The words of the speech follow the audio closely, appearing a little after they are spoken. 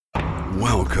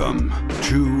Welcome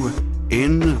to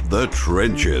In the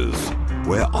Trenches,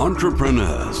 where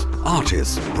entrepreneurs,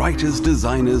 artists, writers,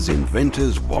 designers,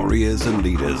 inventors, warriors, and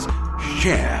leaders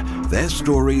share their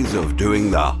stories of doing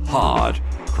the hard,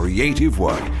 creative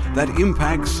work that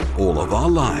impacts all of our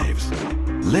lives.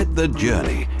 Let the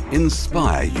journey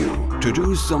inspire you to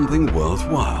do something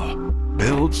worthwhile,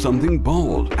 build something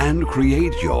bold, and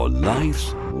create your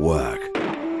life's work.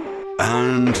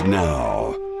 And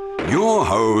now, your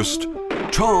host,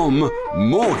 Tom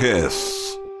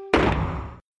Morkis.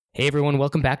 Hey everyone,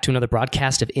 welcome back to another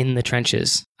broadcast of In the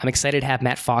Trenches. I'm excited to have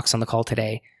Matt Fox on the call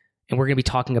today, and we're going to be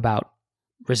talking about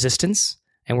resistance,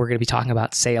 and we're going to be talking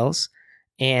about sales.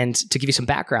 And to give you some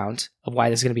background of why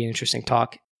this is going to be an interesting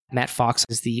talk, Matt Fox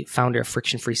is the founder of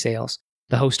Friction Free Sales,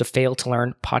 the host of Fail to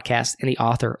Learn podcast, and the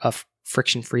author of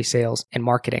Friction Free Sales and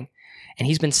Marketing. And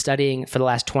he's been studying for the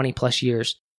last 20 plus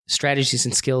years strategies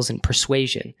and skills in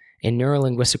persuasion, in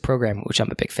neurolinguistic programming, which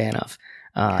I'm a big fan of,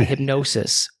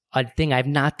 hypnosis, a thing I've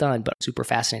not done, but super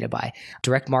fascinated by,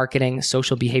 direct marketing,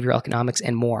 social behavioral economics,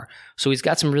 and more. So he's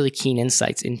got some really keen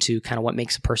insights into kind of what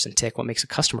makes a person tick, what makes a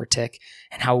customer tick,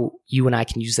 and how you and I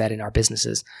can use that in our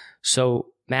businesses. So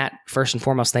Matt, first and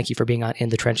foremost, thank you for being on In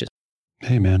the Trenches.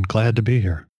 Hey man, glad to be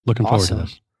here. Looking forward to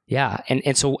this. Yeah.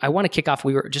 And so I want to kick off,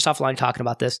 we were just offline talking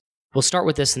about this. We'll start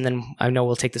with this, and then I know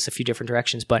we'll take this a few different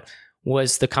directions, but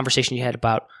was the conversation you had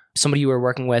about somebody you were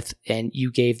working with and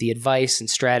you gave the advice and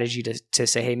strategy to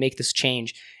say, hey, make this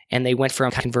change. And they went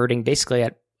from converting basically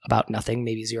at about nothing,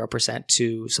 maybe 0%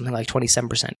 to something like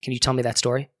 27%. Can you tell me that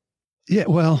story? Yeah,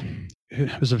 well,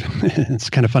 it's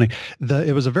kind of funny.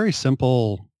 It was a very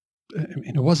simple,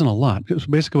 it wasn't a lot. It was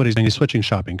basically what he's doing. He's switching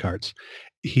shopping carts.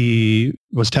 He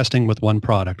was testing with one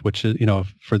product, which is,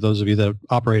 for those of you that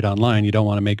operate online, you don't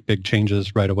want to make big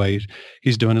changes right away.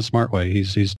 He's doing it a smart way.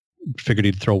 He's figured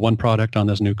he'd throw one product on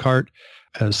this new cart,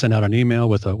 send out an email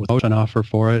with an offer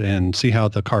for it, and see how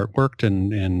the cart worked,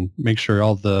 and make sure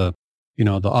all the the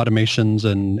automations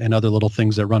and other little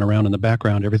things that run around in the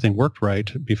background, everything worked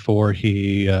right before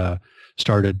he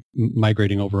started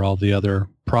migrating over all the other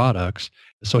products.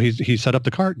 So he set up the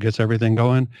cart, gets everything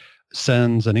going,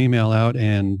 sends an email out,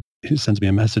 and he sends me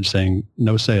a message saying,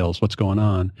 no sales, what's going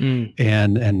on?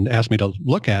 And asked me to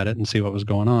look at it and see what was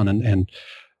going on. And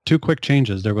two quick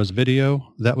changes. There was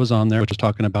video that was on there, which was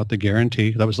talking about the guarantee.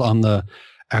 That was on the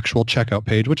actual checkout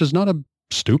page, which is not a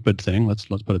stupid thing. Let's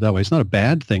put it that way. It's not a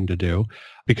bad thing to do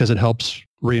because it helps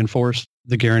reinforce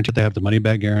the guarantee. They have the money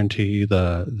back guarantee,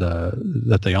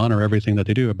 that they honor everything that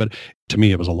they do. But to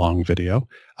me, it was a long video.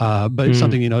 But it's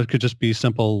something, it could just be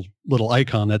simple little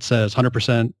icon that says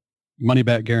 100% money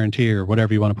back guarantee or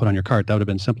whatever you want to put on your cart. That would have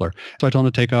been simpler. So I told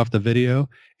him to take off the video,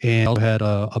 and had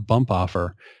a bump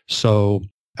offer. So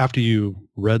after you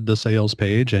read the sales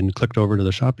page and clicked over to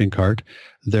the shopping cart,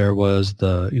 there was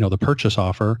the purchase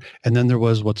offer, and then there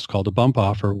was what's called a bump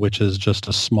offer, which is just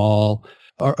a small.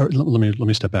 Or let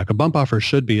me step back. A bump offer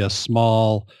should be a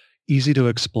small, easy to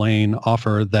explain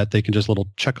offer that they can just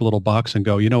check a little box and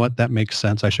go, you know what, that makes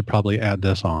sense. I should probably add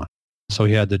this on. So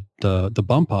he had the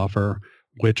bump offer,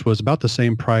 which was about the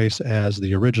same price as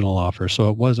the original offer. So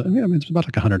it was, it's about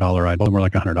like $100 item, more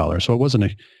like $100. So it wasn't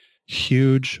a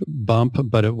huge bump,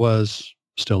 but it was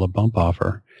still a bump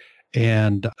offer.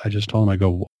 And I just told him, I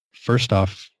go, first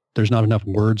off, there's not enough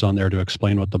words on there to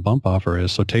explain what the bump offer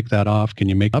is. So take that off. Can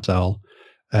you make upsell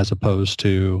as opposed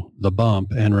to the bump,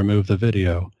 and remove the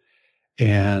video?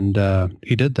 And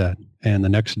he did that. And the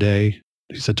next day,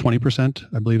 he said 20%,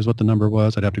 I believe is what the number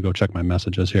was. I'd have to go check my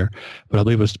messages here. But I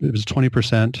believe it was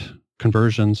 20%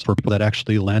 conversions for people that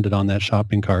actually landed on that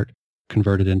shopping cart,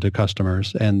 converted into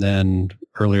customers. And then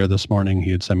earlier this morning,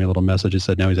 he had sent me a little message. He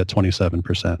said now he's at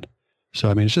 27%. So,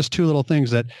 it's just two little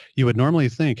things that you would normally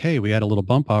think, hey, we had a little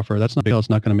bump offer. That's not big deal. It's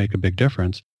not going to make a big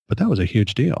difference. But that was a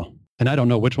huge deal. And I don't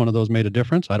know which one of those made a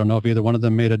difference. I don't know if either one of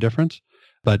them made a difference.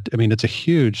 But it's a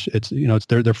huge, it's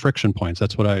they're friction points.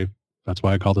 That's why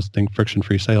I call this thing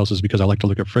friction-free sales, is because I like to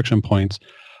look at friction points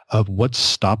of what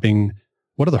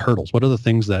are the hurdles? What are the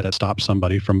things that stop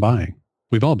somebody from buying?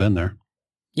 We've all been there.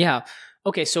 Yeah.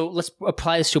 Okay. So let's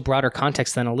apply this to a broader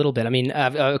context then a little bit.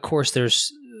 Of course,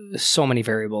 there's so many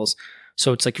variables.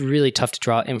 So it's like really tough to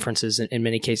draw inferences in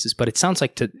many cases. But it sounds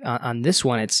like on this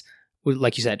one, it's,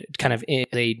 like you said, kind of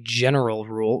a general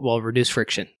rule. Well, reduce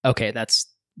friction. Okay. That's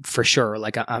for sure.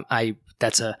 Like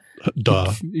that's a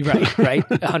duh. Right.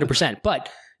 100%. But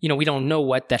we don't know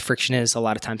what that friction is a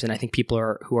lot of times. And I think people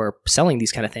who are selling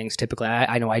these kind of things, typically,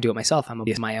 I know I do it myself. I'm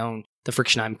my own, the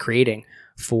friction I'm creating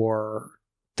for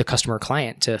the customer or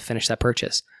client to finish that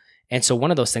purchase. And so one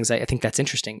of those things, I think that's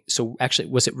interesting. So actually,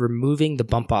 was it removing the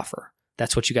bump offer?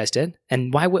 That's what you guys did?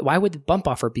 And why would the bump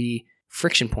offer be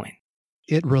friction point?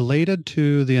 It related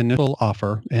to the initial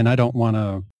offer, and I don't want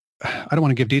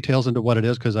to give details into what it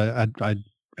is because I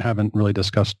haven't really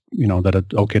discussed, that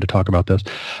it's okay to talk about this.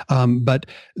 But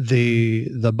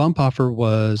the bump offer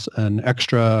was an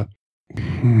extra.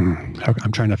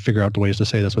 I'm trying to figure out the ways to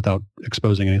say this without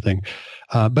exposing anything.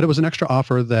 But it was an extra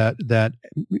offer that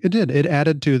it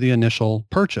added to the initial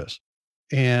purchase,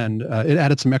 and it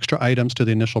added some extra items to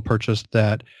the initial purchase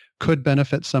that could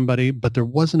benefit somebody, but there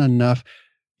wasn't enough.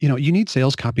 You need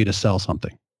sales copy to sell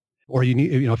something. Or you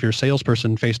need, if you're a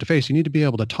salesperson face to face, you need to be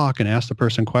able to talk and ask the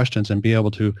person questions and be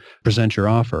able to present your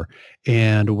offer.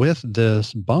 And with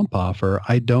this bump offer,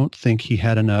 I don't think he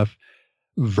had enough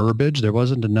verbiage. There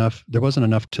wasn't enough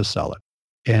to sell it.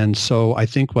 And so I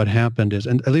think what happened is,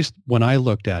 and at least when I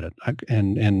looked at it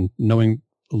and knowing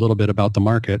a little bit about the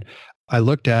market, I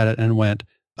looked at it and went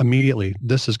immediately,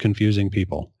 this is confusing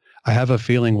people. I have a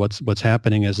feeling what's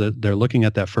happening is that they're looking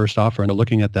at that first offer and they're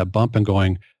looking at that bump and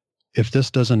going, if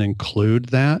this doesn't include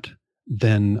that,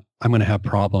 then I'm going to have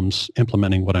problems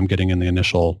implementing what I'm getting in the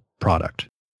initial product.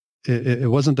 It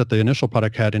wasn't that the initial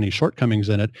product had any shortcomings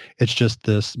in it. It's just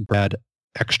this bad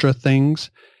extra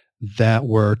things that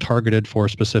were targeted for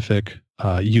specific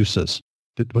uses.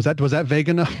 Was that vague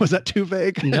enough? Was that too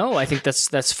vague? No, I think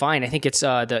that's fine. I think it's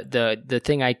the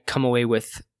thing I come away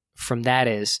with from that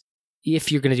is,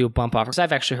 if you're going to do a bump offer, because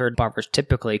I've actually heard bump offers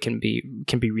typically can be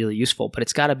really useful, but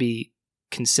it's got to be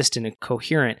consistent and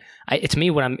coherent. To me,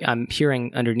 what I'm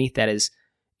hearing underneath that is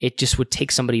it just would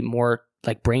take somebody more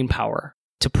like brain power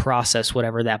to process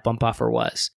whatever that bump offer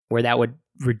was, where that would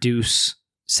reduce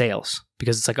sales,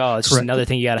 because it's like, oh, it's just another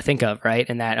thing you got to think of, right?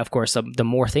 And that, of course, the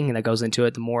more thinking that goes into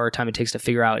it, the more time it takes to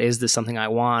figure out, is this something I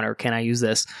want, or can I use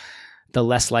this? The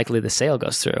less likely the sale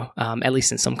goes through, at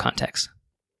least in some context.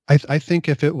 I think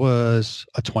if it was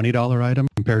a $20 item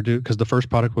compared to, because the first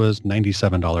product was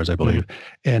 $97, I believe.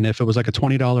 Mm-hmm. And if it was like a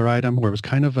 $20 item where it was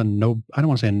kind of I don't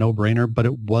want to say a no-brainer, but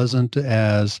it wasn't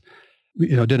as,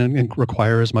 didn't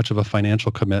require as much of a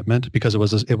financial commitment, because it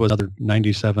was another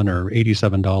 $97 or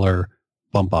 $87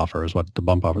 bump offer is what the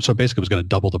bump offer. So basically it was going to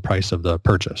double the price of the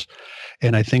purchase.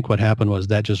 And I think what happened was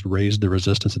that just raised the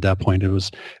resistance at that point.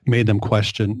 It made them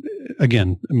question,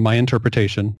 again, my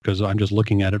interpretation, because I'm just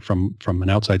looking at it from an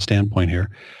outside standpoint here.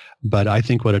 But I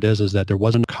think what it is that there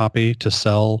wasn't a copy to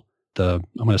sell I'm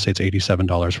going to say it's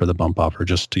 $87 for the bump offer,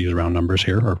 just to use round numbers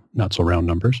here, or not so round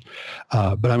numbers. But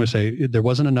I'm going to say there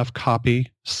wasn't enough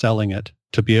copy selling it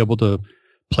to be able to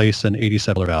place an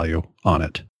 $87 value on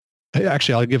it.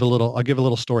 Actually, I'll give a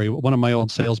little story. One of my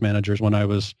old sales managers, when I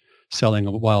was selling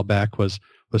a while back, was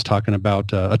talking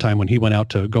about a time when he went out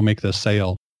to go make this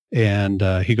sale, and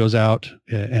he goes out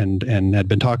and had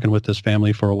been talking with this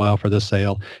family for a while for this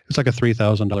sale. It's like a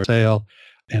 $3,000 sale,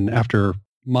 and after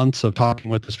months of talking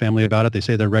with this family about it, they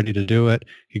say they're ready to do it.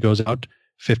 He goes out.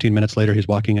 15 minutes later, he's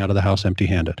walking out of the house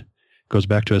empty-handed. Goes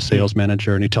back to his sales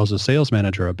manager, and he tells the sales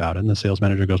manager about it. And the sales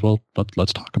manager goes, "Well,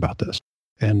 let's talk about this."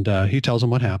 And he tells him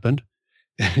what happened.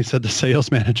 And he said the sales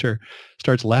manager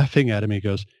starts laughing at him. He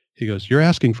goes, "You're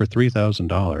asking for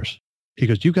 $3,000. He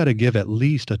goes, "You got to give at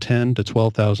least a $10,000 to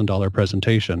 $12,000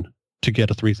 presentation to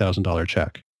get a $3,000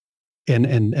 check."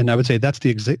 And I would say that's the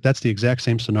exact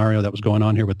same scenario that was going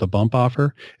on here with the bump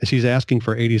offer. Is he's asking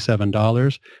for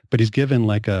 $87, but he's given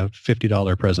like a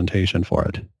 $50 presentation for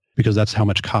it, because that's how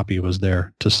much copy was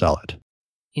there to sell it.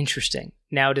 Interesting.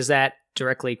 Now, does that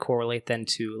directly correlate then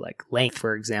to like length,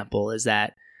 for example? Is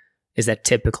that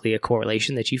typically a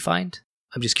correlation that you find?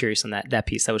 I'm just curious on that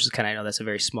piece. That was just I know that's a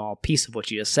very small piece of what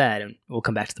you just said, and we'll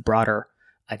come back to the broader,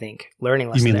 I think,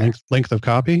 learning lesson. You mean length of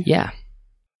copy? Yeah.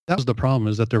 That was the problem,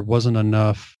 is that there wasn't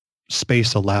enough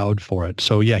space allowed for it.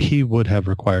 So yeah, he would have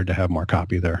required to have more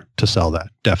copy there to sell that.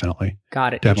 Definitely.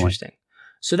 Got it. Definitely. Interesting.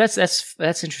 So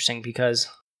that's interesting, because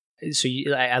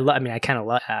I kind of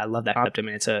love that concept. I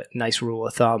mean, it's a nice rule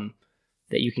of thumb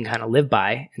that you can kind of live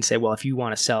by and say, well, if you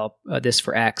want to sell this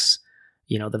for X,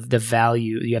 the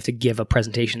value, you have to give a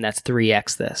presentation that's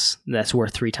 3X this, that's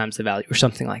worth 3 times the value, or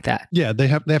something like that. Yeah, they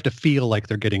have to feel like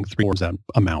they're getting 3 times that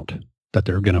amount that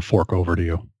they're going to fork over to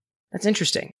you. That's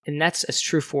interesting. And that's as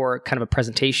true for kind of a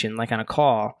presentation, like on a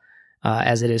call,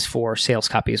 as it is for sales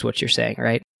copy, is what you're saying,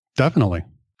 right? Definitely.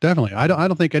 I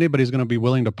don't think anybody's going to be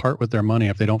willing to part with their money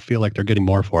if they don't feel like they're getting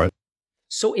more for it.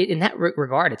 So in that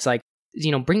regard, it's like,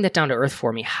 bring that down to earth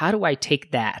for me. How do I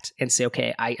take that and say,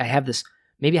 okay, I have this,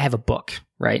 maybe I have a book,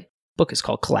 right? Book is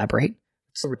called Collaborate.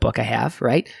 It's the book I have,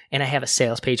 right? And I have a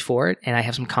sales page for it, and I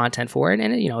have some content for it,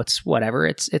 and it's whatever.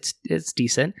 It's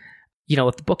decent.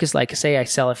 If the book is like, say I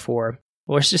sell it for,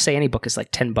 well, let's just say any book is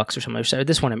like $10 or something. So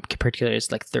this one in particular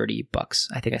is like $30.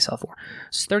 I think I sell it for.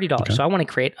 It's $30. Okay. So I want to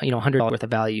create, $100 worth of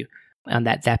value. on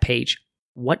that page.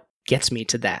 What gets me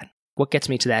to that? What gets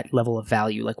me to that level of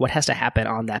value? Like what has to happen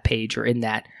on that page or in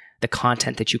the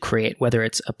content that you create, whether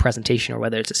it's a presentation or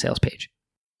whether it's a sales page?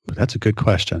 That's a good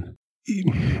question.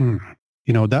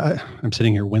 That I'm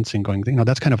sitting here wincing going,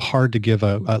 that's kind of hard to give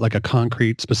a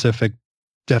concrete, specific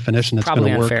definition that's going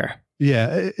to work. Unfair.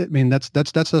 Yeah. I mean,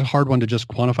 that's a hard one to just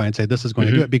quantify and say this is going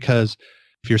to do it, because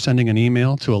if you're sending an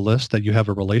email to a list that you have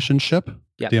a relationship,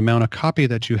 the amount of copy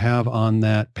that you have on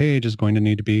that page is going to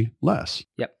need to be less.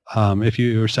 Yep. If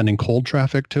you're sending cold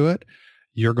traffic to it,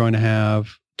 you're going to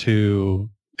have to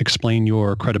explain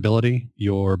your credibility,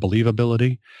 your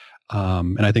believability.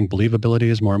 And I think believability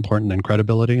is more important than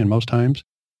credibility. And most times,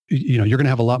 you're going to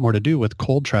have a lot more to do with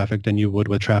cold traffic than you would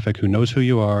with traffic who knows who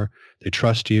you are. They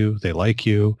trust you. They like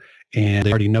you. And they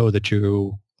already know that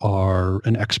you are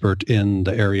an expert in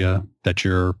the area that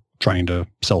you're trying to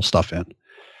sell stuff in.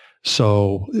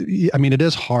 So, I mean, it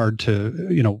is hard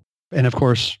to, and of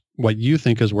course, what you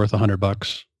think is worth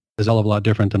 $100 is a hell of a lot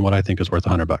different than what I think is worth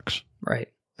 $100. Right.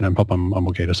 And I hope I'm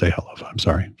okay to say hello. I'm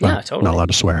sorry. Yeah, totally. I'm not allowed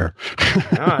to swear.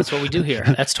 No, that's what we do here.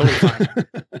 That's totally fine.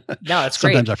 No, that's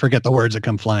great. Sometimes I forget the words that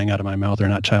come flying out of my mouth. They're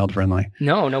not child friendly.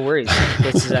 No worries.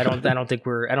 I don't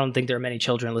think there are many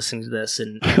children listening to this,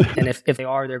 and if they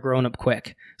are, they're growing up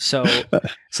quick. So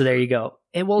there you go.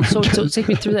 And so take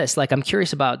me through this. Like, I'm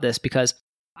curious about this because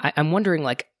I'm wondering,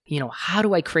 like, how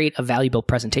do I create a value-built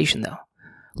presentation though?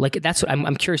 Like, that's what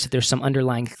I'm curious if there's some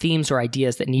underlying themes or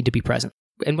ideas that need to be present.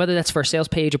 And whether that's for a sales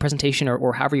page or presentation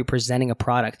or however you're presenting a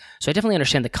product. So I definitely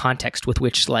understand the context with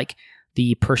which like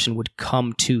the person would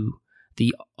come to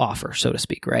the offer, so to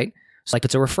speak, right? So like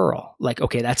it's a referral. Like,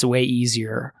 okay, that's way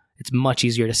easier. It's much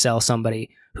easier to sell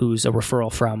somebody who's a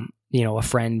referral from, a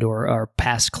friend or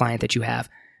past client that you have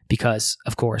because,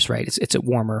 of course, right, it's a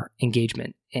warmer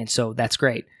engagement. And so that's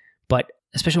great. But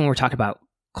especially when we're talking about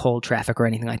cold traffic or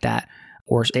anything like that,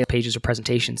 or sales pages or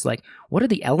presentations, like what are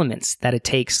the elements that it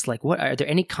takes? Like, are there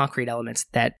any concrete elements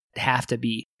that have to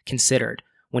be considered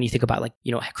when you think about like,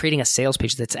 creating a sales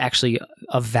page that's actually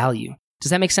of value?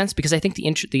 Does that make sense? Because I think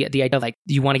the idea of like,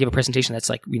 you want to give a presentation that's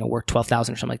like, worth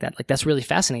 12,000 or something like that. Like that's really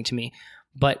fascinating to me.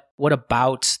 But what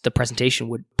about the presentation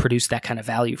would produce that kind of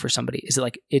value for somebody? Is it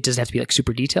like, does it have to be like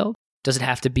super detailed? Does it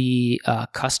have to be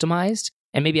customized?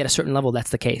 And maybe at a certain level,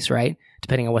 that's the case, right?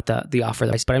 Depending on what the offer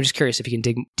is. But I'm just curious if you can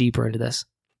dig deeper into this.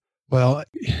 Well,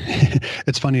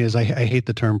 it's funny is I hate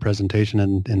the term presentation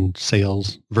in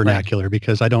sales vernacular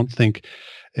because I don't think,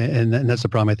 and that's the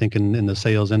problem I think in the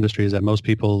sales industry is that most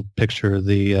people picture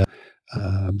the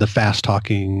fast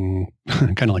talking,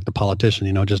 kind of like the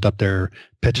politician, just up there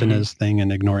pitching his thing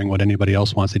and ignoring what anybody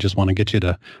else wants. They just want to get you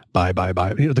to buy,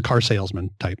 the car salesman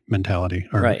type mentality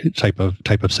or type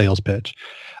of sales pitch.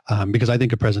 Because I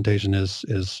think a presentation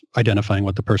is identifying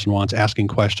what the person wants, asking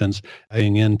questions,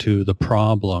 getting into the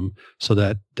problem so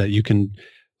that you can,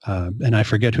 and I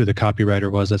forget who the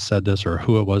copywriter was that said this or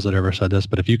who it was that ever said this,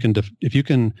 but if you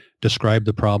can describe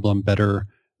the problem better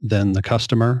than the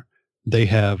customer, they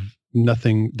have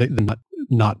nothing, they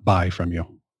not buy from you.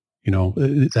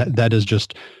 That is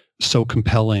just so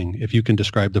compelling if you can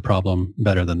describe the problem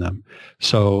better than them.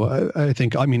 So I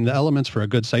think, the elements for a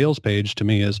good sales page to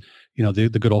me is,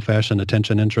 the good old-fashioned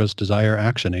attention, interest, desire,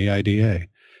 action, AIDA.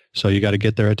 So you got to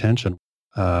get their attention.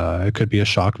 It could be a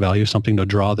shock value, something to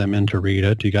draw them in to read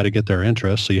it. You got to get their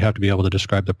interest. So you have to be able to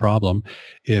describe the problem.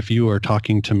 If you are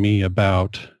talking to me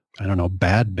about,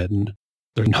 badminton,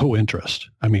 there's no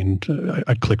interest.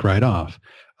 I'd click right off.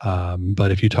 But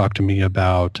if you talk to me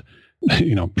about,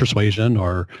 persuasion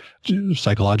or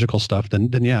psychological stuff,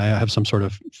 then yeah, I have some sort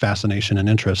of fascination and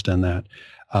interest in that.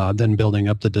 Then building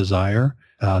up the desire,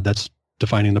 that's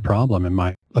defining the problem, in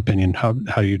my opinion,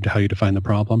 how you define the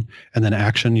problem. And then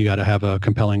action, you got to have a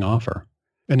compelling offer.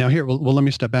 And now here, well, let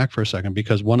me step back for a second,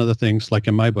 because one of the things, like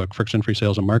in my book, Friction-Free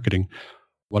Sales and Marketing,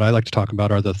 what I like to talk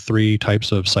about are the 3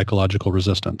 types of psychological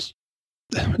resistance.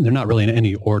 They're not really in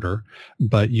any order,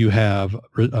 but you have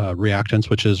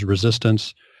reactance, which is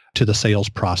resistance to the sales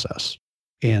process.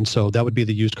 And so that would be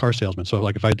the used car salesman. So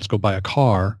like if I just go buy a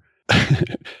car,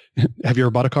 have you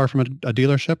ever bought a car from a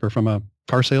dealership or from a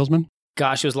car salesman?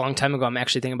 Gosh, it was a long time ago. I'm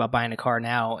actually thinking about buying a car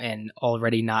now and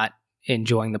already not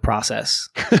enjoying the process.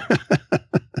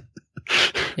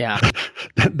 Yeah.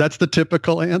 That's the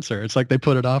typical answer. It's like they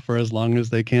put it off for as long as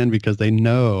they can because they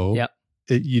know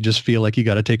you just feel like you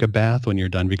got to take a bath when you're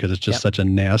done because it's just such a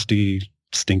nasty,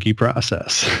 stinky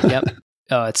process. Yep.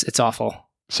 Oh, it's awful.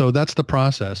 So that's the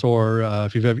process. Or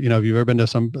if you've ever been to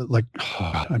some, like,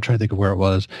 I'm trying to think of where it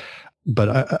was, but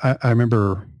I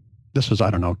remember this was,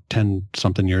 10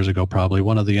 something years ago, probably.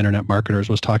 One of the internet marketers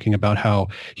was talking about how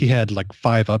he had like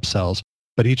 5 upsells,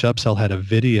 but each upsell had a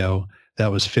video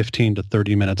that was 15 to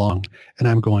 30 minutes long. And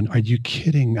I'm going, are you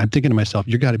kidding? I'm thinking to myself,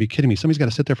 you got to be kidding me. Somebody's got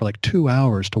to sit there for like 2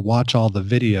 hours to watch all the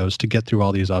videos to get through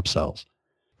all these upsells.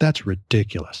 That's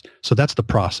ridiculous. So that's the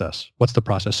process. What's the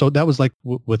process? So that was like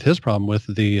with his problem with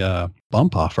the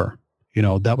bump offer.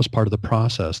 That was part of the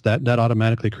process. That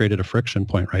automatically created a friction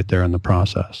point right there in the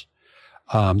process.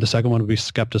 The second one would be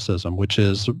skepticism, which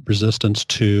is resistance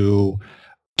to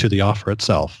the offer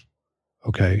itself.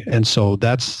 Okay. And so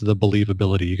that's the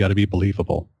believability. You got to be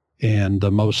believable. And the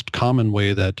most common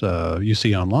way that you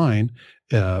see online,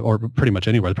 or pretty much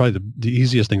anywhere, probably the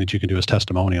easiest thing that you can do is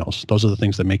testimonials. Those are the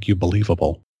things that make you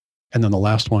believable. And then the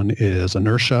last one is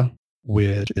inertia,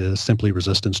 which is simply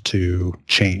resistance to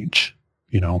change.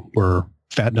 We're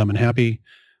fat, dumb, and happy.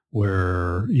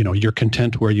 You're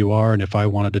content where you are. And if I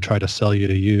wanted to try to sell you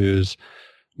to use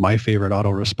my favorite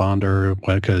autoresponder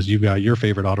because you've got your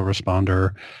favorite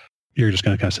autoresponder, you're just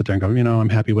going to kind of sit there and go, I'm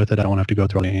happy with it. I don't have to go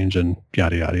through change and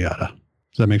yada, yada, yada.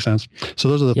 Does that make sense? So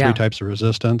those are the three types of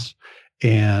resistance.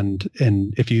 And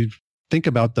if you think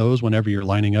about those whenever you're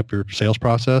lining up your sales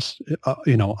process,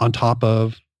 on top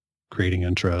of creating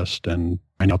interest and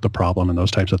finding out the problem and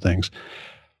those types of things,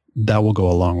 that will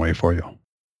go a long way for you.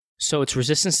 So it's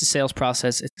resistance to sales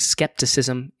process, it's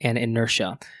skepticism, and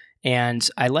inertia. And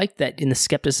I like that in the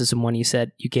skepticism one, you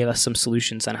said you gave us some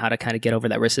solutions on how to kind of get over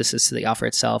that resistance to the offer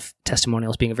itself,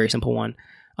 testimonials being a very simple one,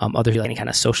 others like any kind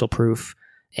of social proof,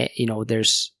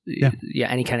 there's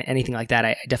anything like that.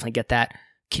 I definitely get that.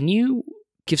 Can you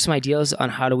give some ideas on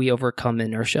how do we overcome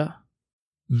inertia?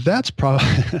 That's probably,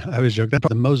 I was joking, that's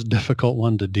probably the most difficult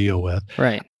one to deal with.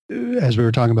 Right. As we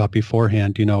were talking about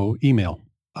beforehand, email.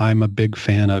 I'm a big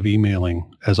fan of emailing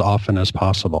as often as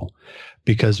possible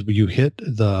because you hit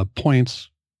the points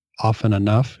often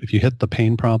enough. If you hit the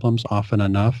pain problems often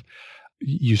enough,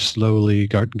 you slowly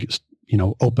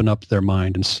open up their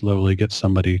mind and slowly get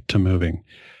somebody to moving.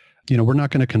 We're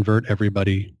not going to convert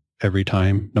everybody every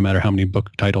time, no matter how many book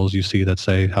titles you see that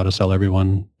say how to sell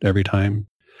everyone every time.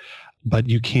 But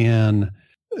you can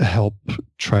help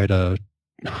try to,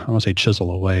 I won't say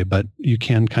chisel away, but you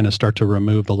can kind of start to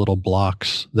remove the little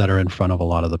blocks that are in front of a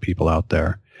lot of the people out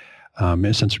there.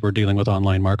 And since we're dealing with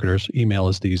online marketers, email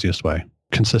is the easiest way.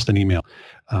 Consistent email.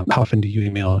 How often do you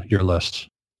email your lists?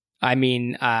 I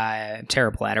mean, I'm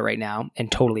terrible at it right now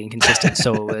and totally inconsistent.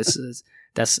 So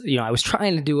that's I was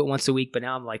trying to do it once a week, but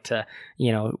now I'm like to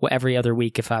every other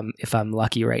week if I'm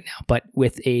lucky right now. But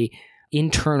with a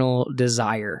internal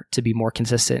desire to be more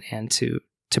consistent and to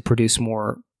produce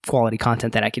more quality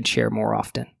content that I can share more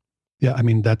often. Yeah, I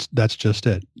mean that's just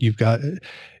it. You've got,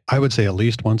 I would say at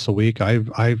least once a week.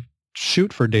 I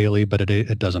shoot for daily, but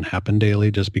it doesn't happen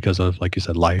daily just because of, like you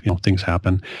said, life. Things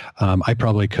happen. I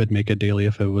probably could make it daily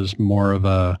if it was more of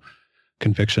a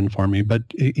conviction for me. But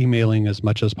emailing as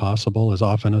much as possible, as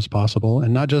often as possible,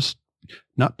 and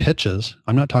not pitches.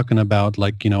 I'm not talking about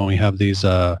like we have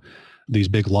these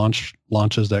big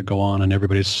launches that go on and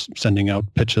everybody's sending out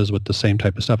pitches with the same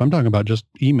type of stuff. I'm talking about just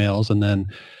emails and then,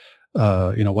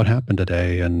 what happened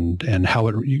today and how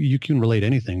you can relate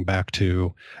anything back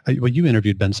to, you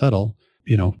interviewed Ben Settle,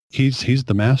 he's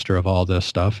the master of all this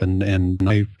stuff. And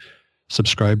I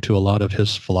subscribe to a lot of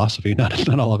his philosophy, not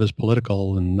all of his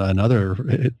political and other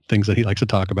things that he likes to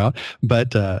talk about,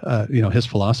 but, his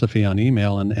philosophy on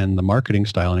email and the marketing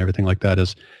style and everything like that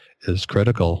is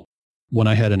critical. When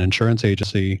I had an insurance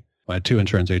agency, I had 2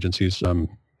 insurance agencies.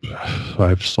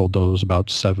 I've sold those about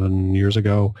 7 years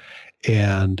ago.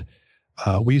 And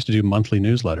we used to do monthly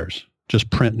newsletters, just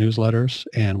print newsletters.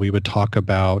 And we would talk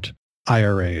about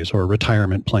IRAs or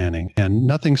retirement planning and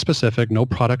nothing specific, no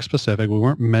product specific. We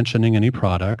weren't mentioning any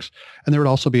products. And there would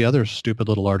also be other stupid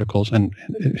little articles. And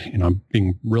I'm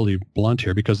being really blunt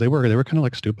here because they were kind of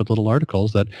like stupid little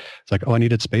articles that it's like, oh, I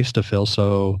needed space to fill.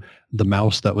 So the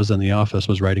mouse that was in the office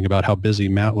was writing about how busy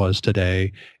Matt was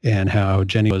today and how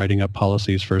Jenny was writing up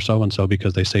policies for so-and-so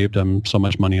because they saved them so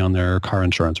much money on their car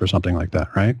insurance or something like that,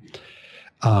 right?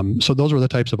 So those were the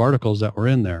types of articles that were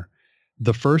in there.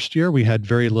 The first year we had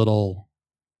very little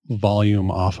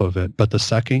volume off of it, but the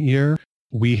second year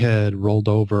we had rolled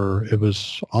over. It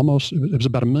was about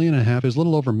 $1.5 million. It was a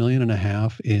little over $1.5 million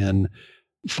in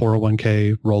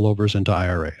 401k rollovers into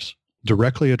IRAs,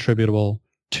 directly attributable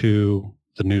to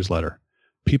the newsletter.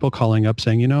 People calling up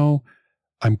saying,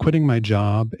 I'm quitting my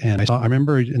job, and I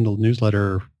remember in the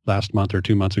newsletter last month or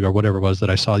 2 months ago, or whatever it was, that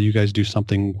I saw you guys do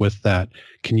something with that.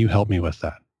 Can you help me with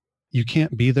that? You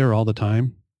can't be there all the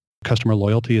time. Customer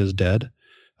loyalty is dead,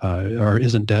 or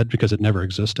isn't dead because it never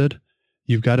existed.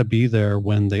 You've got to be there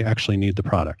when they actually need the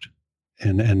product.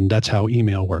 And that's how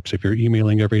email works. If you're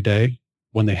emailing every day,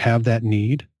 when they have that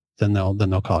need, then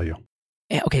they'll call you.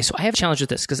 Okay, so I have a challenge with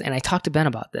this and I talked to Ben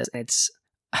about this. And it's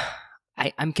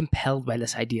I'm compelled by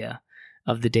this idea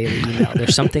of the daily email.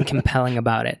 There's something compelling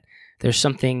about it. There's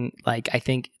something I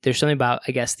think there's something about,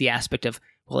 I guess, the aspect of,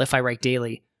 well, if I write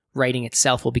daily, writing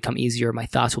itself will become easier. My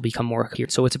thoughts will become more clear.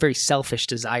 So it's a very selfish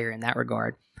desire in that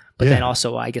regard. But then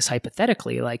also, I guess,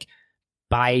 hypothetically,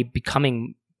 by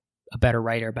becoming a better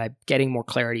writer, by getting more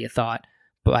clarity of thought,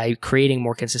 by creating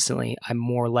more consistently, I'm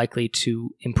more likely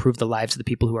to improve the lives of the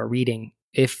people who are reading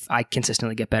if I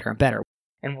consistently get better and better.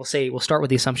 And we'll start with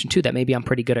the assumption too that maybe I'm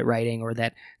pretty good at writing, or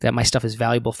that my stuff is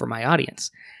valuable for my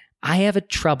audience. I have a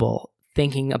trouble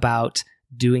thinking about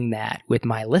doing that with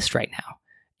my list right now.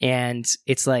 And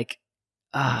it's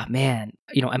man,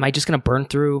 am I just going to burn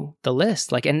through the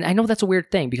list? And I know that's a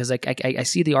weird thing because I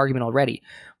see the argument already,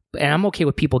 and I'm okay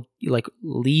with people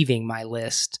leaving my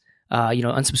list,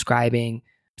 unsubscribing,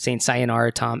 saying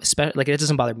sayonara, Tom, especially it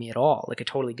doesn't bother me at all. I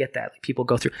totally get that. People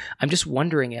go through. I'm just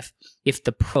wondering if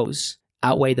the pros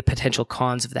outweigh the potential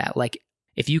cons of that.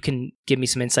 If you can give me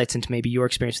some insights into maybe your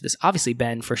experience with this. Obviously,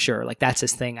 Ben, for sure, that's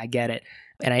his thing. I get it.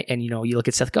 And you look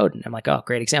at Seth Godin. I'm oh,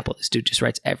 great example. This dude just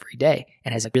writes every day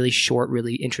and has really short,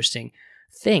 really interesting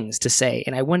things to say.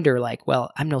 And I wonder,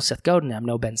 well, I'm no Seth Godin. I'm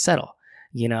no Ben Settle,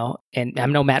 and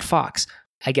I'm no Matt Fox.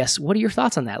 I guess, what are your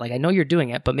thoughts on that? I know you're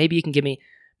doing it, but maybe you can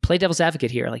play devil's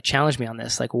advocate here, challenge me on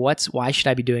this. Why should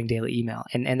I be doing daily email?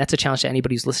 And that's a challenge to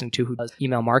anybody who's listening to who does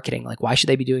email marketing. Why should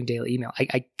they be doing daily email?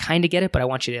 I kind of get it, but I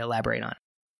want you to elaborate on it.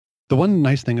 The one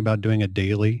nice thing about doing it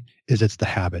daily is it's the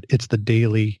habit. It's the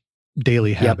daily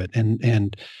habit.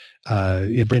 And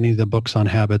if any of the books on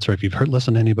habits, or if you've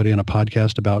listened to anybody on a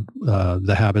podcast about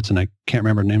the habits, and I can't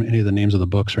remember any of the names of the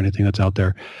books or anything that's out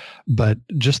there, but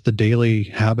just the daily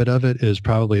habit of it is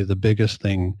probably the biggest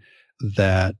thing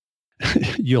that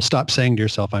you'll stop saying to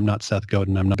yourself, I'm not Seth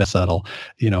Godin, I'm not Ben Settle.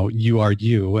 You are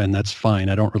you, and that's fine.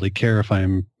 I don't really care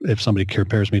if somebody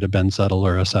compares me to Ben Settle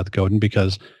or a Seth Godin,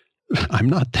 because I'm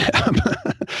not them.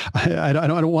 I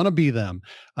don't want to be them.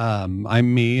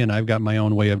 I'm me, and I've got my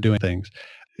own way of doing things.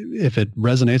 If it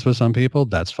resonates with some people,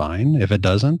 that's fine. If it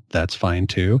doesn't, that's fine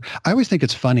too. I always think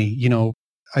it's funny.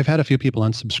 I've had a few people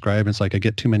unsubscribe, and it's I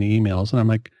get too many emails, and I'm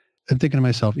thinking to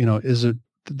myself,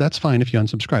 that's fine if you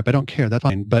unsubscribe. I don't care. That's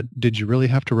fine. But did you really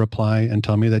have to reply and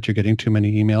tell me that you're getting too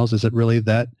many emails? Is it really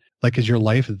that, is your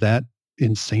life that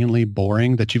insanely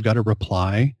boring that you've got to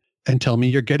reply and tell me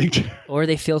you're getting too... Or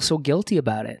they feel so guilty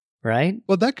about it, right?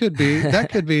 Well, that could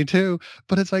be too,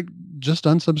 but it's just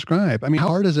unsubscribe. I mean, how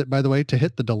hard is it, by the way, to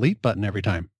hit the delete button every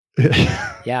time?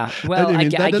 Yeah. Well, I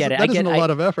get it. That isn't a lot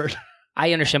of effort.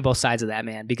 I understand both sides of that,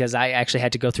 man, because I actually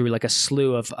had to go through a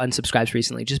slew of unsubscribes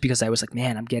recently just because I was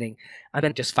man, I've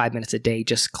been just 5 minutes a day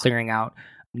just clearing out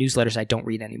newsletters I don't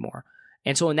read anymore.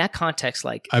 And so in that context,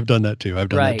 I've done that too. I've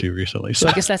done that too recently. So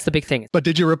I guess that's the big thing. But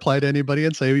did you reply to anybody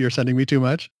and say you're sending me too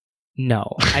much? No.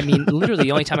 I mean, literally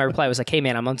the only time I replied was hey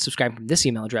man, I'm unsubscribing from this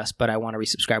email address, but I want to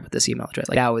resubscribe with this email address.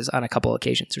 That was on a couple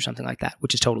occasions or something like that,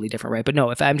 which is totally different, right? But no,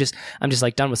 if I'm just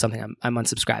done with something, I'm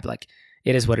unsubscribed.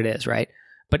 It is what it is, right?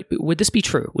 But would this be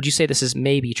true? Would you say this is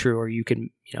maybe true, or you can,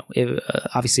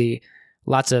 obviously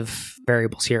lots of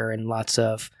variables here and lots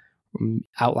of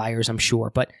outliers, I'm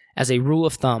sure. But as a rule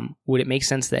of thumb, would it make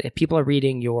sense that if people are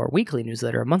reading your weekly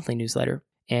newsletter or monthly newsletter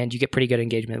and you get pretty good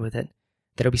engagement with it,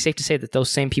 that it would be safe to say that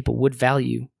those same people would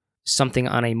value something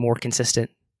on a more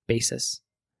consistent basis?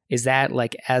 Is that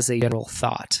as a general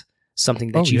thought,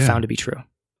 something that you found to be true?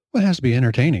 Well, it has to be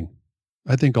entertaining.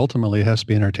 I think ultimately it has to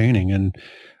be entertaining. And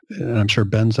I'm sure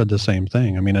Ben said the same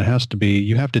thing. I mean, it has to be,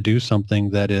 you have to do something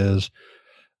that is,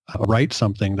 write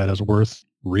something that is worth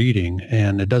reading.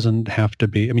 And it doesn't have to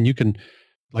be, you can,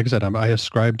 like I said, I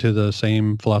ascribe to the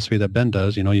same philosophy that Ben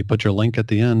does. You put your link at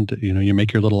the end, you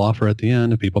make your little offer at the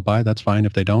end. If people buy, that's fine.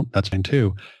 If they don't, that's fine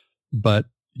too. But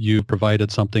you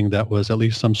provided something that was at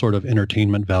least some sort of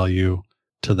entertainment value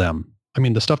to them.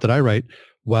 The stuff that I write,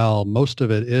 while most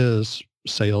of it is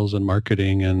sales and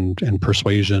marketing and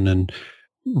persuasion and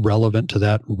relevant to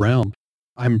that realm,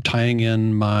 I'm tying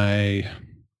in my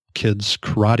kids'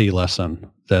 karate lesson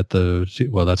that's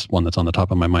one that's on the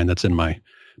top of my mind. That's in my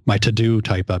to-do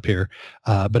type up here.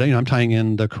 But I'm tying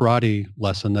in the karate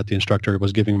lesson that the instructor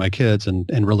was giving my kids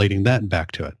and relating that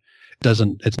back to it.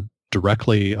 It's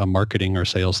directly a marketing or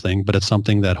sales thing, but it's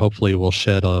something that hopefully will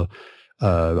shed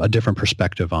a different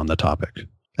perspective on the topic.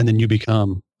 And then you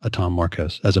become a Tom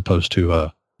Morkes as opposed to,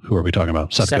 who are we talking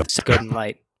about? Seth Godin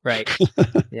Light. Right.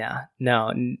 Yeah.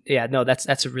 No,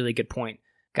 that's a really good point.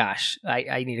 Gosh,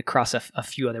 I need to cross a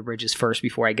few other bridges first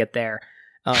before I get there.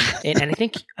 And I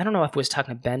think, I don't know if I was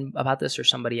talking to Ben about this or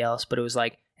somebody else, but it was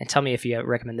and tell me if you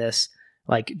recommend this,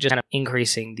 just kind of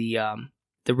increasing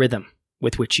the rhythm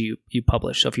with which you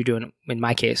publish. So if you're doing, in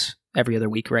my case, every other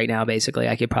week right now, basically,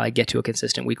 I could probably get to a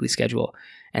consistent weekly schedule.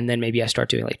 And then maybe I start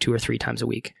doing like 2 or 3 times a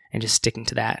week and just sticking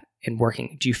to that and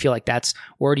working. Do you feel like that's,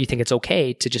 or do you think it's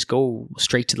okay to just go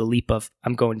straight to the leap of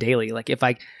I'm going daily? Like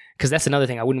because that's another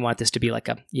thing. I wouldn't want this to be like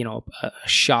a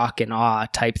shock and awe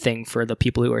type thing for the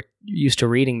people who are used to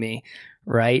reading me,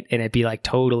 right? And it'd be like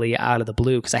totally out of the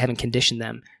blue because I haven't conditioned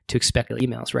them to expect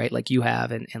emails, right? Like you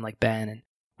have and like Ben. And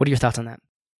what are your thoughts on that?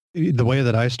 The way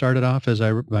that I started off is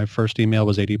my first email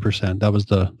was 80%. That was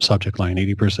the subject line,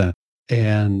 80%.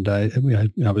 And I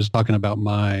was talking about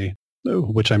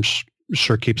which I'm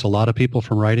sure keeps a lot of people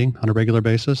from writing on a regular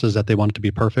basis, is that they want it to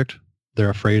be perfect. They're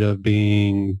afraid of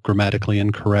being grammatically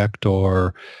incorrect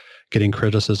or getting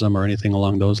criticism or anything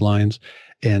along those lines.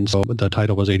 And so the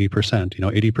title was 80%.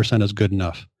 80% is good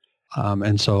enough.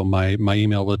 And so my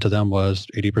email to them was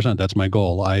 80%. That's my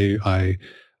goal.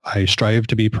 I strive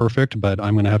to be perfect, but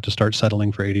I'm going to have to start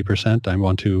settling for 80%. I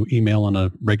want to email on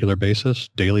a regular basis,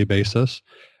 daily basis.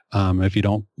 If you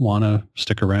don't want to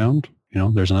stick around,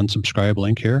 there's an unsubscribe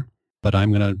link here, but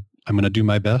I'm going to do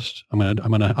my best. I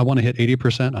want to hit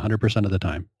 80%, 100% of the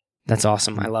time. That's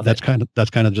awesome. I love it. That's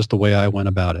kind of just the way I went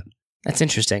about it. That's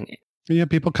interesting. Yeah,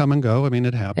 people come and go. I mean,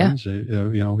 it happens.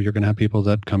 Yeah. You're going to have people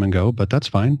that come and go, but that's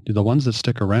fine. The ones that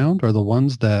stick around are the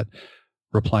ones that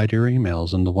reply to your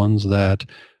emails and the ones that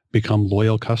become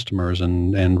loyal customers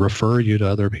and refer you to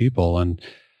other people. And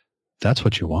that's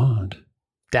what you want.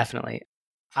 Definitely.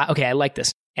 Okay, I like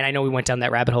this. And I know we went down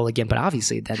that rabbit hole again, but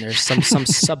obviously then there's some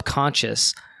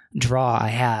subconscious draw I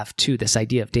have to this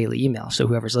idea of daily email. So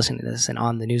whoever's listening to this and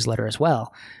on the newsletter as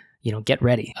well, get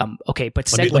ready. Okay, but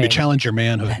let me challenge your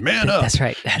manhood. Man up. That's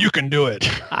right. You can do it.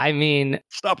 I mean,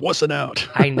 stop wussing out.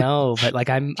 I know, but like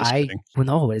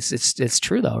it's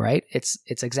true though, right? It's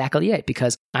exactly it,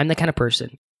 because I'm the kind of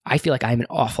person, I feel like I'm an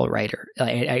awful writer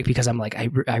because I'm like,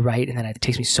 I write and then it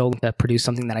takes me so long to produce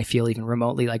something that I feel even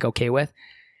remotely like okay with.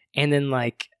 And then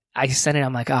like I send it,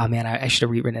 I'm like, oh man, I should have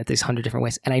rewritten it these 100 different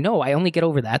ways. And I know I only get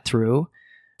over that through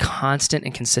constant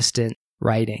and consistent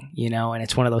writing, and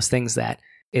it's one of those things that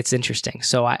it's interesting.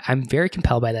 So I'm very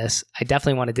compelled by this. I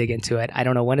definitely want to dig into it. I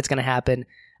don't know when it's going to happen.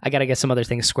 I got to get some other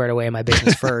things squared away in my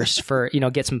business first for,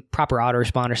 get some proper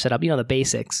autoresponder set up, the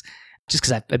basics, just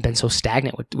because I've been so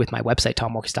stagnant with my website,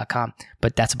 TomWorks.com,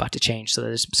 but that's about to change. So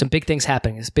there's some big things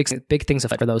happening. There's big things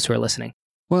for those who are listening.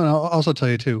 Well, I'll also tell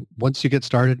you too, once you get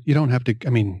started, you don't have to,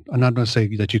 I'm not going to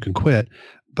say that you can quit,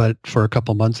 but for a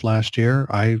couple months last year,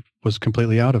 I was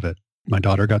completely out of it. My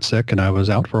daughter got sick and I was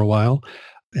out for a while,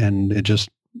 and it just,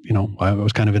 I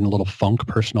was kind of in a little funk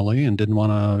personally and didn't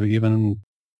want to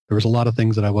there was a lot of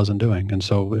things that I wasn't doing. And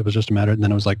so it was just a matter, and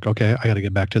then it was like, okay, I got to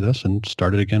get back to this, and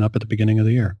started again up at the beginning of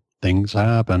the year. Things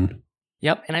happen.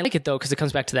 Yep. And I like it though, because it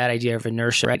comes back to that idea of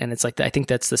inertia, right? And it's like, I think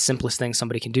that's the simplest thing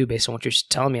somebody can do based on what you're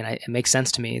telling me. And it makes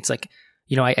sense to me. It's like,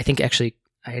 I think actually,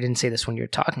 I didn't say this when you were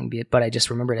talking, but I just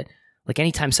remembered it. Like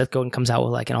anytime Seth Godin comes out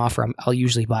with like an offer, I'll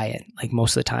usually buy it, like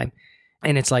most of the time.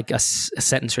 And it's like a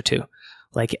sentence or two.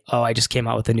 Like, oh, I just came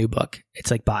out with a new book.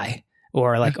 It's like, buy.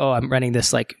 Or like, oh, I'm running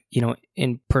this like,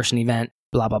 in-person event,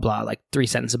 blah, blah, blah, like 3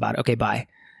 sentences about it. Okay, buy.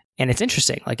 And it's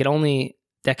interesting. Like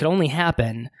that could only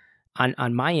happen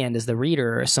on my end as the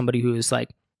reader, as somebody who's like,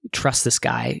 trusts this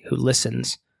guy who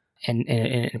listens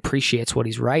and appreciates what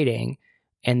he's writing.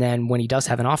 And then when he does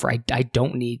have an offer, I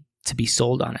don't need to be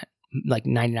sold on it. Like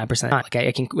 99%. Like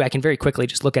I can very quickly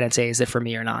just look at it and say, is it for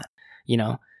me or not?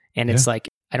 And it's like,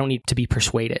 I don't need to be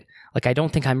persuaded. Like, I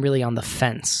don't think I'm really on the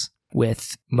fence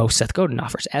with most Seth Godin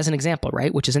offers, as an example,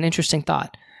 right? Which is an interesting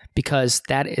thought, because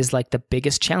that is like the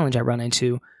biggest challenge I run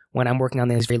into when I'm working on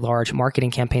these very large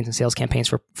marketing campaigns and sales campaigns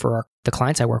for the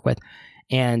clients I work with.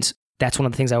 And that's one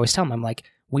of the things I always tell them. I'm like,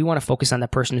 we want to focus on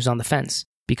that person who's on the fence,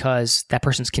 because that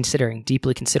person's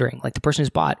deeply considering. Like the person who's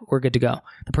bought, we're good to go.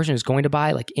 The person who's going to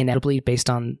buy, like inevitably based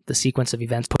on the sequence of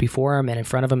events put before them and in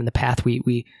front of them and the path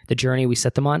the journey we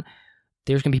set them on,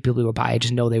 there's going to be people who will buy. I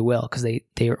just know they will, because they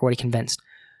are already convinced.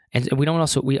 And we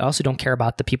also don't care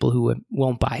about the people who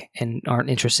won't buy and aren't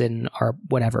interested in our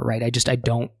whatever, right? I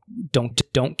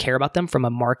don't care about them from a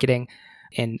marketing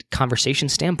and conversation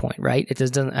standpoint, right? It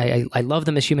doesn't. I love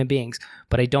them as human beings,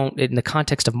 but I don't, in the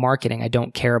context of marketing, I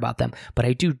don't care about them. But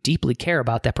I do deeply care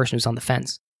about that person who's on the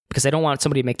fence, because I don't want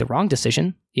somebody to make the wrong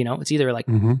decision. It's either like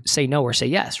say no or say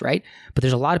yes, right? But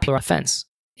there's a lot of people on the fence.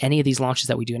 Any of these launches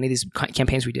that we do, any of these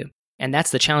campaigns we do. And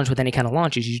that's the challenge with any kind of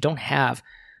launch, is you don't have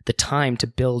the time to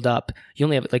build up. You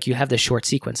only have, you have this short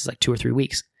sequence, it's like 2 or 3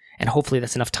 weeks. And hopefully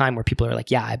that's enough time where people are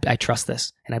like, yeah, I trust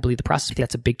this. And I believe the process. I think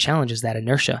that's a big challenge, is that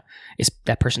inertia, is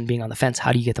that person being on the fence.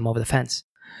 How do you get them over the fence?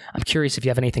 I'm curious if you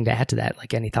have anything to add to that,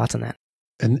 like any thoughts on that?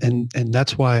 And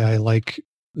that's why I like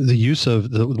the use of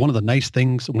one of the nice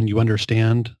things when you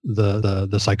understand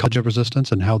the psychology of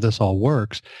resistance and how this all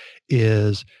works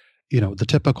is, the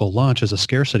typical launch is a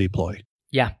scarcity ploy.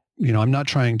 Yeah. I'm not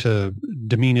trying to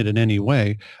demean it in any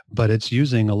way, but it's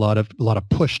using a lot of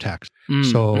push tax.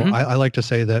 So I like to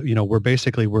say that,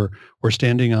 we're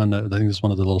standing on, I think this is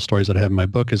one of the little stories that I have in my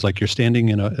book, is like you're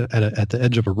standing at the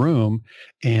edge of a room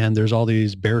and there's all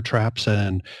these bear traps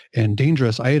and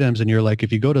dangerous items. And you're like,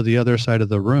 if you go to the other side of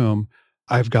the room,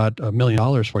 I've got $1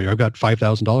 million for you. I've got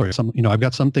 $5,000. I've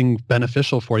got something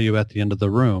beneficial for you at the end of the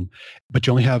room, but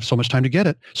you only have so much time to get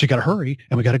it. So you got to hurry,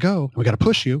 and we got to go, and we got to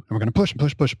push you, and we're going to push and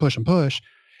push, push, push, and push.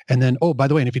 And then, oh, by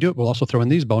the way, and if you do it, we'll also throw in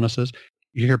these bonuses.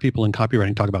 You hear people in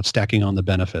copywriting talk about stacking on the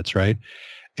benefits, right?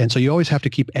 And so you always have to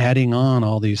keep adding on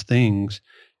all these things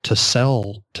to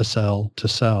sell,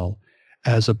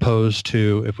 as opposed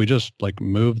to if we just like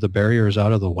move the barriers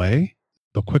out of the way,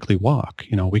 they'll quickly walk.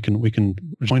 We can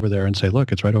join over there and say,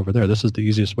 look, it's right over there. This is the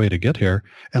easiest way to get here.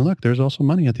 And look, there's also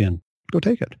money at the end. Go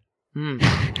take it.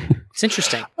 It's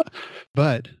interesting.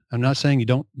 But I'm not saying you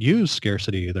don't use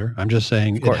scarcity either. I'm just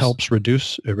saying it helps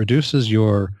reduces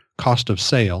your cost of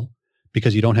sale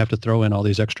because you don't have to throw in all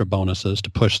these extra bonuses to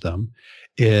push them.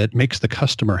 It makes the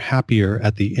customer happier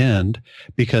at the end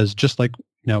because just like,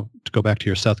 to go back to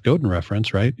your Seth Godin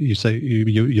reference, right? You say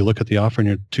you look at the offer in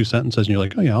your 2 sentences and you're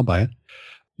like, oh yeah, I'll buy it.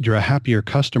 You're a happier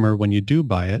customer when you do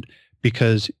buy it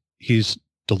because he's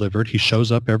delivered. He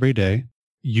shows up every day.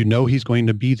 He's going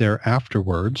to be there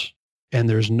afterwards. And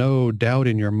there's no doubt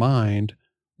in your mind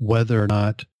whether or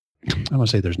not, I want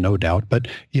to say there's no doubt, but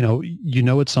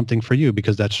it's something for you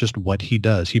because that's just what he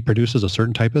does. He produces a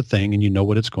certain type of thing and you know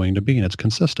what it's going to be and it's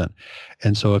consistent.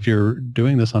 And so if you're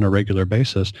doing this on a regular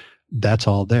basis, that's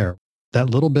all there.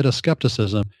 That little bit of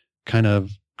skepticism kind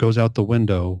of goes out the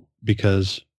window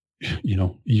because,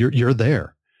 you're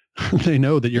there. They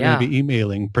know that you're going to be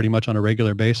emailing pretty much on a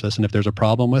regular basis. And if there's a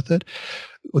problem with it,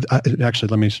 this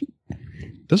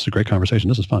is a great conversation.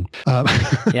 This is fun.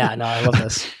 Yeah, no, I love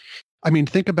this. I mean,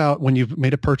 think about when you've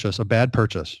made a purchase, a bad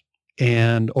purchase,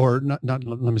 you've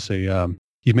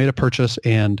made a purchase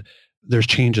and there's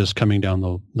changes coming down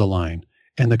the line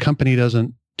and the company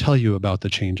doesn't tell you about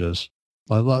the changes.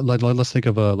 Let's think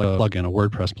of a plugin, a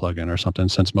WordPress plugin or something.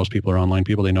 Since most people are online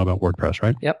people, they know about WordPress,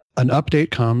 right? Yep. An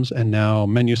update comes and now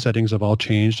menu settings have all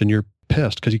changed and you're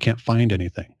pissed because you can't find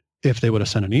anything. If they would have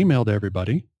sent an email to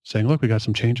everybody saying, look, we got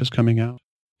some changes coming out.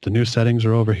 The new settings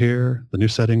are over here. The new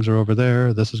settings are over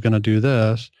there. This is going to do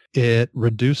this. It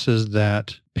reduces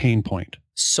that pain point.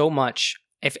 So much.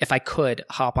 If I could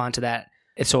hop onto that.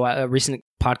 So a recent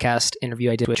podcast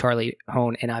interview I did with Charlie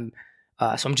Hone, and I'm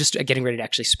just getting ready to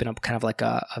actually spin up kind of like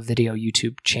a video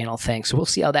YouTube channel thing. So we'll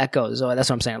see how that goes. So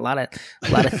that's what I'm saying. A lot of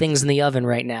things in the oven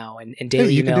right now. And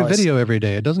daily you email can do video every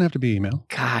day. It doesn't have to be email.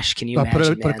 Gosh, can you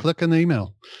imagine? Put a click in the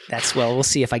email. We'll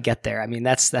see if I get there. I mean,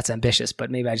 that's ambitious,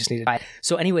 but maybe I just need to.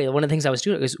 So anyway, one of the things I was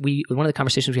doing was one of the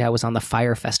conversations we had was on the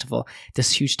Fire Festival,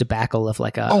 this huge debacle of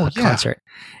like a concert.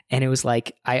 And it was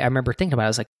like, I remember thinking about it. I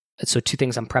was like, so 2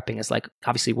 things I'm prepping is like,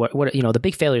 obviously what the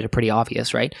big failures are pretty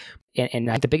obvious, right? And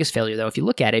I think the biggest failure though, if you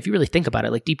look at it, if you really think about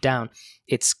it, like deep down,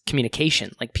 it's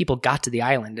communication. Like people got to the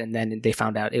island and then they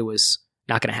found out it was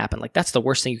not going to happen. Like that's the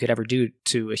worst thing you could ever do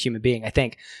to a human being, I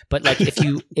think. But like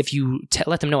if you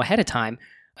let them know ahead of time,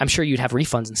 I'm sure you'd have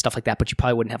refunds and stuff like that, but you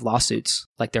probably wouldn't have lawsuits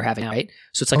like they're having, right?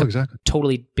 So it's like a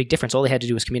totally big difference. All they had to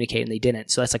do was communicate and they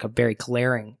didn't. So that's like a very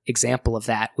glaring example of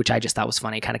that, which I just thought was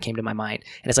funny. It kind of came to my mind.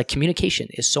 And it's like communication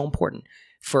is so important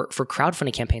for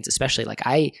crowdfunding campaigns, especially. Like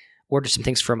I ordered some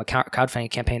things from a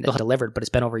crowdfunding campaign that delivered, but it's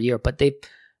been over a year, but they've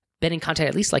been in contact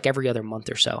at least like every other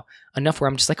month or so, enough where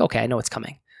I'm just like, okay, I know it's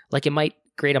coming. Like it might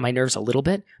grate on my nerves a little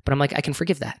bit, but I'm like, I can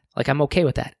forgive that. Like I'm okay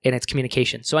with that. And it's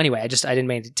communication. So anyway, I didn't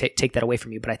mean to take that away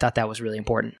from you, but I thought that was really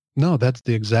important. No, that's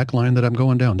the exact line that I'm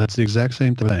going down. That's the exact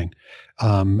same thing.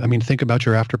 I mean, think about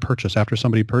your after purchase. After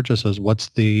somebody purchases, what's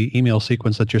the email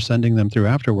sequence that you're sending them through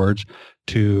afterwards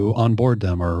to onboard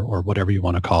them or whatever you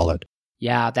want to call it?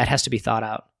 Yeah, that has to be thought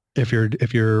out. If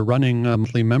you're running a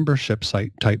monthly membership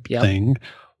site type thing,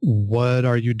 what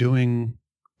are you doing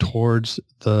towards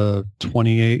the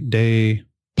 28-day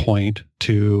point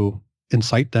to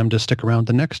incite them to stick around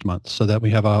the next month so that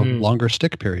we have a longer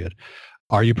stick period?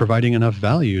 Are you providing enough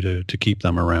value to keep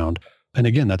them around? And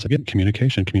again, that's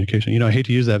communication. I hate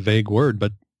to use that vague word,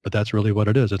 but that's really what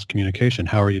it is. It's communication.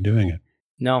 How are you doing it?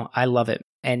 No, I love it.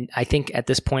 And I think at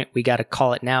this point we got to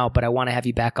call it now, but I want to have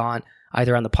you back on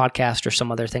either on the podcast or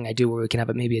some other thing I do where we can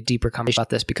have maybe a deeper conversation about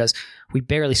this, because we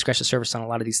barely scratch the surface on a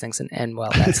lot of these things. And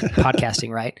well, that's podcasting,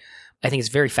 right? I think it's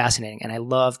very fascinating. And I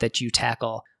love that you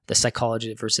tackle the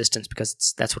psychology of resistance,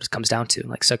 because that's what it comes down to.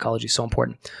 Like, psychology is so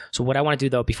important. So what I want to do,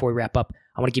 though, before we wrap up,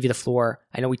 I want to give you the floor.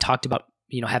 I know we talked about,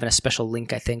 having a special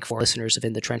link, I think, for listeners of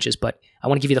In the Trenches, but I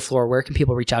want to give you the floor. Where can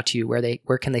people reach out to you?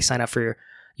 Where can they sign up for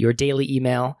your daily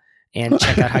email and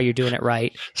check out how you're doing it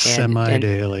right?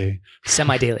 Semi-daily.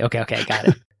 Semi-daily. Okay, got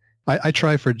it. I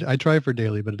try for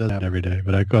daily, but it doesn't happen every day,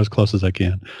 but I go as close as I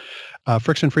can.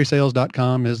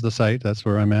 frictionfreesales.com is the site. That's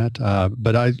where I'm at.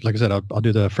 But like I said, I'll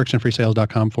do the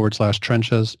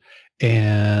frictionfreesales.com/trenches,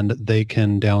 and they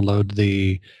can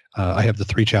download I have the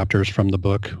 3 chapters from the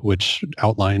book, which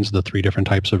outlines the 3 different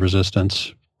types of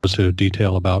resistance, to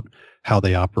detail about how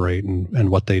they operate and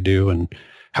what they do and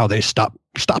how they stop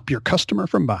your customer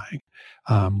from buying,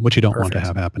 which you don't want to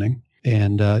have happening.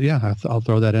 And I'll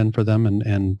throw that in for them,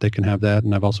 and they can have that.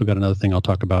 And I've also got another thing I'll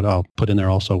put in there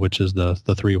also, which is the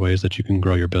 3 ways that you can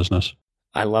grow your business.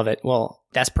 I love it. Well,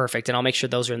 that's perfect. And I'll make sure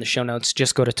those are in the show notes.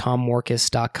 Just go to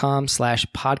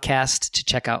tommorkes.com/podcast to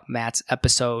check out Matt's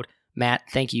episode. Matt,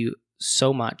 thank you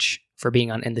so much for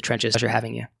being on In the Trenches. Pleasure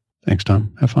having you. Thanks,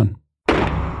 Tom. Have fun.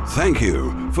 Thank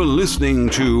you for listening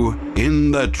to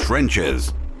In the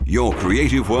Trenches. Your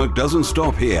creative work doesn't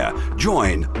stop here.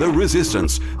 Join the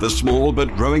Resistance, the small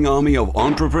but growing army of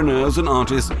entrepreneurs and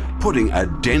artists putting a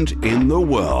dent in the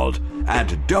world at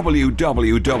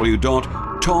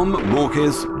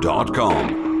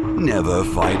www.tommorkes.com. Never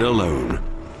fight alone.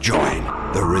 Join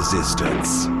the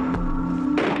Resistance.